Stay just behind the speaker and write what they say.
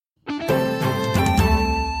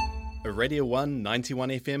a Radio 1 91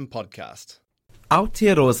 FM podcast.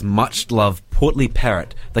 Aotearoa's much-loved portly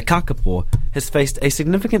parrot, the Kākāpō, has faced a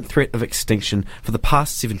significant threat of extinction for the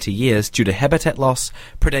past 70 years due to habitat loss,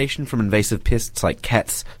 predation from invasive pests like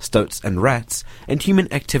cats, stoats and rats, and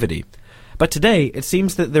human activity. But today, it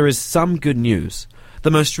seems that there is some good news.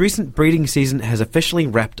 The most recent breeding season has officially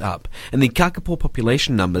wrapped up, and the Kākāpō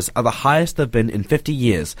population numbers are the highest they've been in 50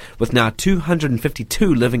 years, with now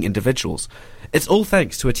 252 living individuals. It's all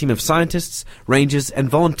thanks to a team of scientists, rangers and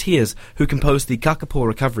volunteers who composed the Kākāpō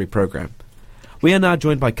Recovery Program. We are now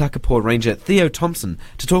joined by Kākāpō Ranger Theo Thompson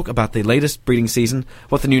to talk about the latest breeding season,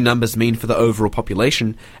 what the new numbers mean for the overall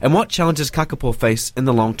population, and what challenges Kākāpō face in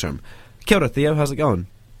the long term. Kia ora, Theo, how's it going?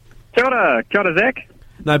 Kia ora, Zach.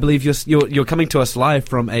 Now, I believe you're coming to us live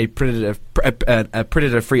from a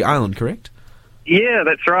predator-free island, correct? Yeah,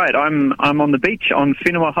 that's right. I'm on the beach on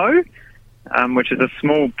Whenua Hou, which is a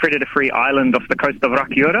small predator-free island off the coast of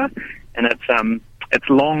Rakiura, and it's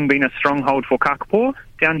long been a stronghold for Kākāpō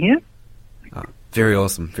down here. Oh, very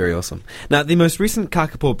awesome, very awesome. Now, the most recent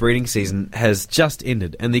Kākāpō breeding season has just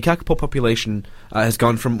ended, and the Kākāpō population has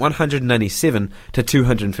gone from 197 to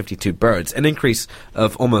 252 birds, an increase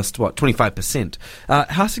of almost, 25%.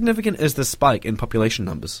 How significant is this spike in population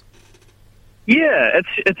numbers? Yeah,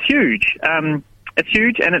 it's huge. It's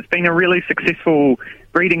huge, and it's been a really successful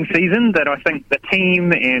breeding season that I think the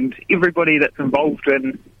team and everybody that's involved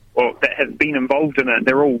in, or that has been involved in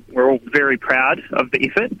it, we're all very proud of the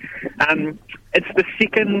effort. It's the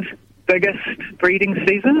second biggest breeding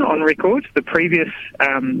season on record. The previous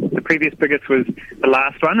biggest was the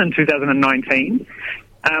last one in 2019.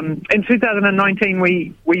 In 2019,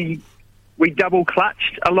 we double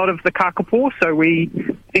clutched a lot of the Kākāpō, so we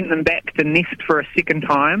sent them back to nest for a second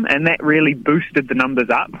time, and that really boosted the numbers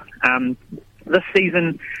up. This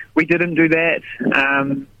season, we didn't do that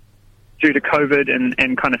due to COVID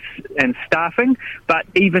and staffing, but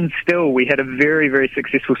even still, we had a very, very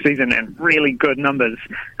successful season and really good numbers.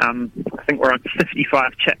 I think we're on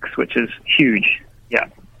 55 chicks, which is huge. Yeah.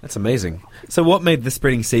 That's amazing. So what made this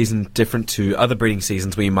breeding season different to other breeding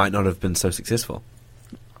seasons where you might not have been so successful?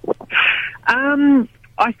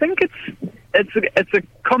 I think it's a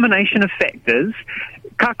combination of factors.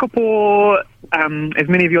 Kākāpō, as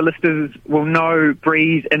many of your listeners will know,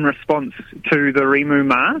 breed in response to the rimu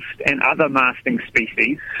mast and other masting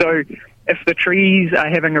species. So if the trees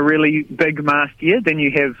are having a really big mast year, then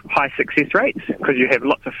you have high success rates because you have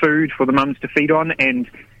lots of food for the mums to feed on, and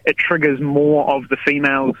it triggers more of the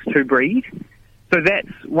females to breed. So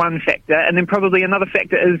that's one factor. And then probably another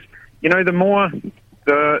factor is,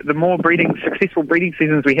 the more successful breeding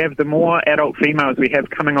seasons we have, the more adult females we have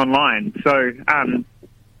coming online. So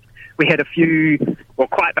we had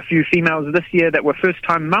quite a few females this year that were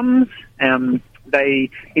first-time mums. They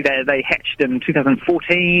hatched in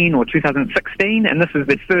 2014 or 2016, and this is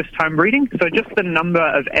their first time breeding. So just the number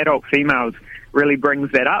of adult females really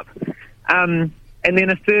brings that up. And then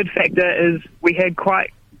a third factor is we had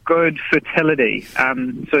quite good fertility.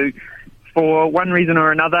 So for one reason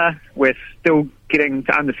or another, we're still getting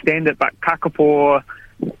to understand it, but Kākāpō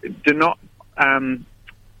do not,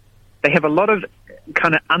 they have a lot of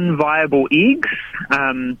kind of unviable eggs.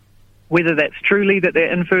 Whether that's truly that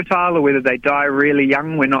they're infertile or whether they die really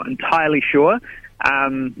young, we're not entirely sure.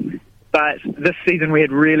 But this season we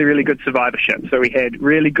had really, really good survivorship. So we had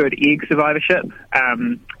really good egg survivorship,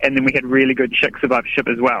 and then we had really good chick survivorship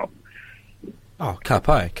as well. Oh, ka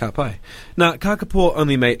pai. Now, Kākāpō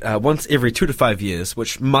only mate once every 2 to 5 years,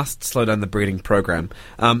 which must slow down the breeding program.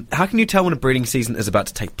 How can you tell when a breeding season is about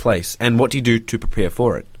to take place, and what do you do to prepare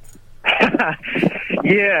for it?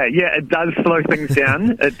 Yeah, it does slow things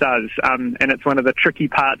down. It does, and it's one of the tricky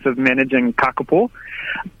parts of managing Kākāpō.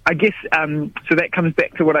 I guess, so that comes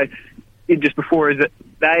back to what I said just before, is that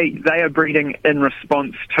they are breeding in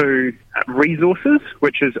response to resources,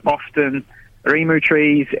 which is often rimu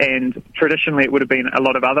trees, and traditionally it would have been a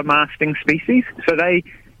lot of other masting species. So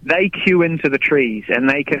they queue into the trees, and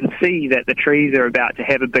they can see that the trees are about to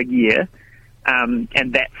have a big year, and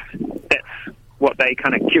that's what they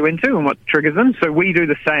kind of queue into and what triggers them. So we do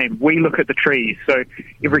the same. We look at the trees. So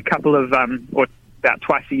every couple of, or about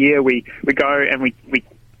twice a year, we go and we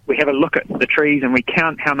have a look at the trees, and we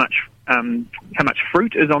count how much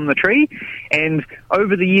fruit is on the tree. And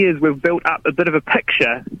over the years, we've built up a bit of a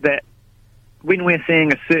picture that when we're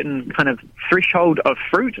seeing a certain kind of threshold of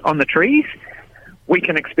fruit on the trees, we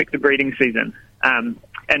can expect a breeding season. And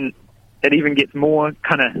it even gets more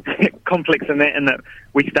kind of complex in that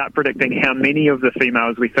we start predicting how many of the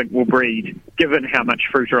females we think will breed, given how much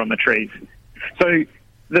fruit are on the trees. So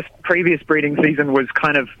this previous breeding season was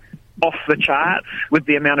kind of off the charts with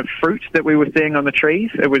the amount of fruit that we were seeing on the trees.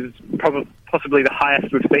 It was possibly the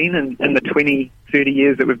highest we've seen in the 20, 30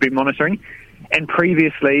 years that we've been monitoring. And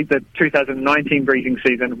previously, the 2019 breeding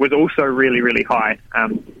season was also really, really high.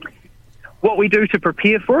 What we do to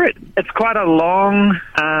prepare for it, it's quite a long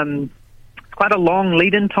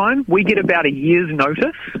lead-in time. We get about a year's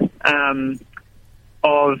notice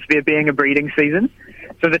of there being a breeding season.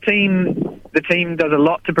 So the team does a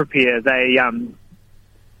lot to prepare. They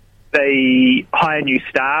hire new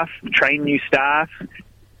staff, train new staff,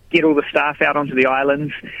 get all the staff out onto the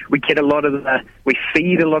islands. We feed a lot of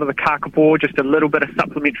the Kākāpō, just a little bit of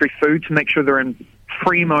supplementary food to make sure they're in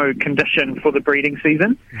primo condition for the breeding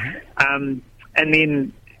season. Mm-hmm. And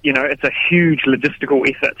then, it's a huge logistical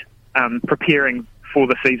effort preparing for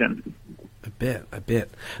the season. I bet.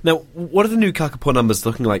 Now, what are the new Kākāpō numbers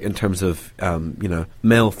looking like in terms of,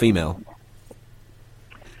 male, female?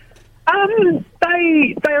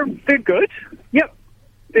 They're good. Yep,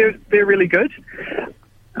 they're really good.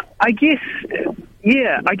 I guess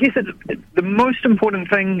it's the most important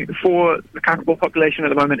thing for the Kākāpō population at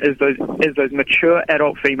the moment is those mature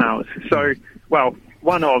adult females. So,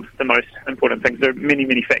 one of the most important things. There are many,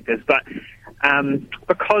 many factors, but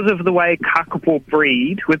because of the way Kākāpō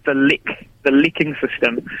breed with the licking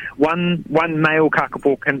system, one male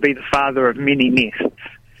Kākāpō can be the father of many nests.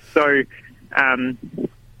 So,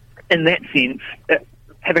 in that sense,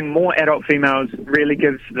 having more adult females really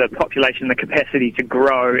gives the population the capacity to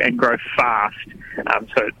grow and grow fast.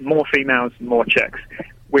 So more females, more chicks.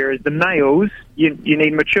 Whereas the males, you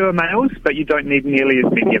need mature males, but you don't need nearly as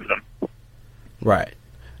many of them. Right.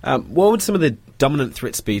 What would some of the dominant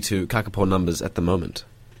threats be to Kākāpō numbers at the moment?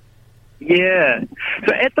 Yeah.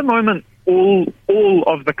 So at the moment, all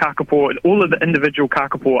of the Kākāpō, all of the individual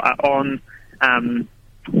Kākāpō are on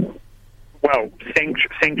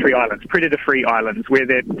sanctuary islands, predator-free islands, where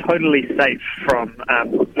they're totally safe from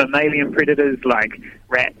mammalian predators like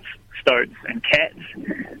rats, stoats, and cats.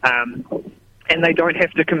 And they don't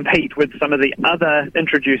have to compete with some of the other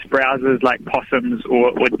introduced browsers like possums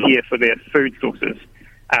or deer for their food sources.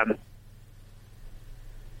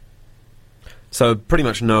 So pretty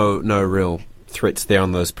much no real threats there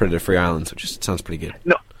on those predator-free islands, which sounds pretty good.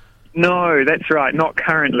 No, that's right. Not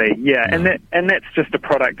currently. Yeah, no. and that's just a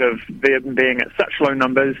product of them being at such low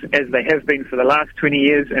numbers as they have been for the last 20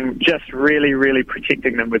 years, and just really, really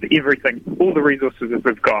protecting them with everything, all the resources that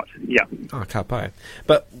we've got. Yeah. Oh, Kāpai.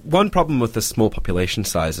 But one problem with the small population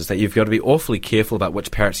size is that you've got to be awfully careful about which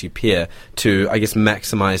parrots you pair to, I guess,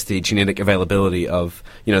 maximise the genetic availability of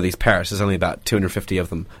these parrots. There's only about 250 of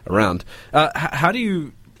them around. How do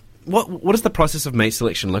you? What does the process of mate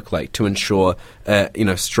selection look like to ensure,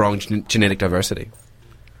 strong genetic diversity?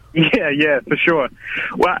 Yeah, for sure.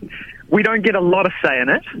 Well, we don't get a lot of say in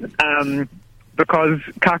it because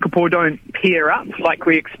Kākāpō don't pair up like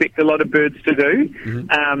we expect a lot of birds to do.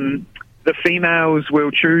 Mm-hmm. The females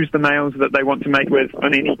will choose the males that they want to mate with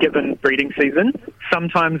on any given breeding season.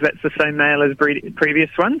 Sometimes that's the same male as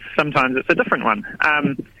previous ones. Sometimes it's a different one.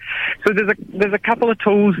 So there's a couple of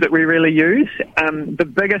tools that we really use. The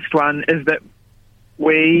biggest one is that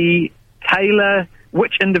we tailor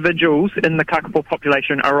which individuals in the Kākāpō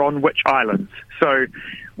population are on which islands. So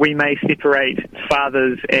we may separate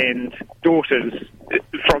fathers and daughters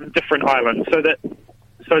from different islands so that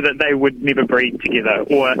they would never breed together.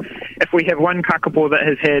 Or if we have one Kākāpō that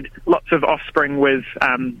has had lots of offspring with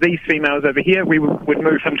these females over here, we would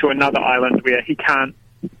move him to another island where he can't,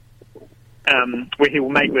 where he will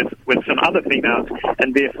mate with some other females,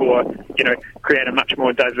 and therefore, create a much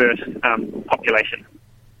more diverse population.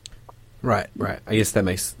 Right. I guess that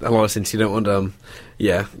makes a lot of sense. You don't want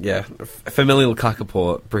familial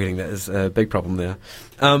Kākāpō breeding. That is a big problem there.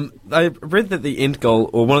 I read that the end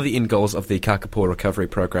goal, or one of the end goals of the Kākāpō recovery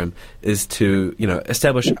program, is to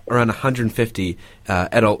establish around 150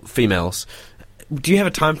 adult females. Do you have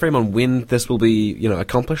a time frame on when this will be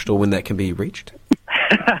accomplished, or when that can be reached?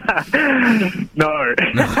 No.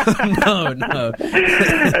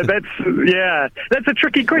 That's a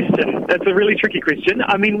tricky question. That's a really tricky question.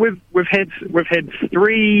 I mean, we've had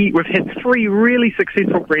three really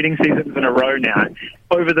successful breeding seasons in a row now.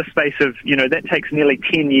 Over the space of that takes nearly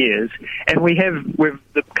 10 years, and with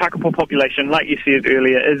the Kākāpō population, like you said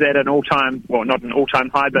earlier, is at an all-time, well, not an all-time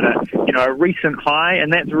high, but a recent high,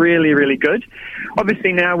 and that's really, really good.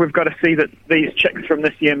 Obviously, now we've got to see that these chicks from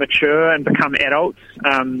this year mature and become adults,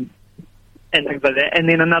 and things like that. And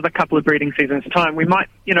then another couple of breeding seasons' time, we might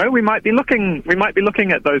be looking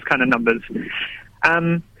at those kind of numbers.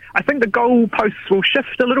 I think the goalposts will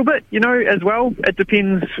shift a little bit, as well. It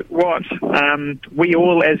depends what we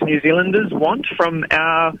all as New Zealanders want from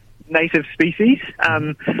our native species,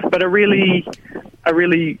 but a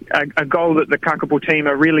goal that the Kākāpō team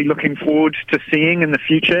are really looking forward to seeing in the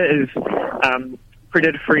future is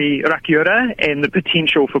predator-free rakiura and the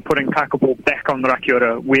potential for putting Kākāpō back on the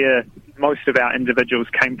rakiura where most of our individuals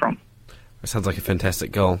came from. That sounds like a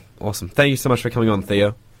fantastic goal. Awesome. Thank you so much for coming on,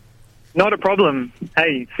 Theo. Not a problem.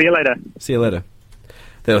 Hey, see you later. See you later.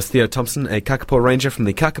 There was Theo Thompson, a Kākāpō ranger from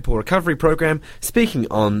the Kākāpō Recovery Program, speaking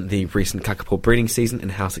on the recent Kākāpō breeding season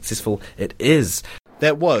and how successful it is.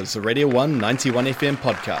 That was a Radio 1 91 FM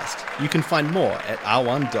podcast. You can find more at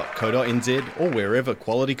r1.co.nz or wherever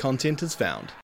quality content is found.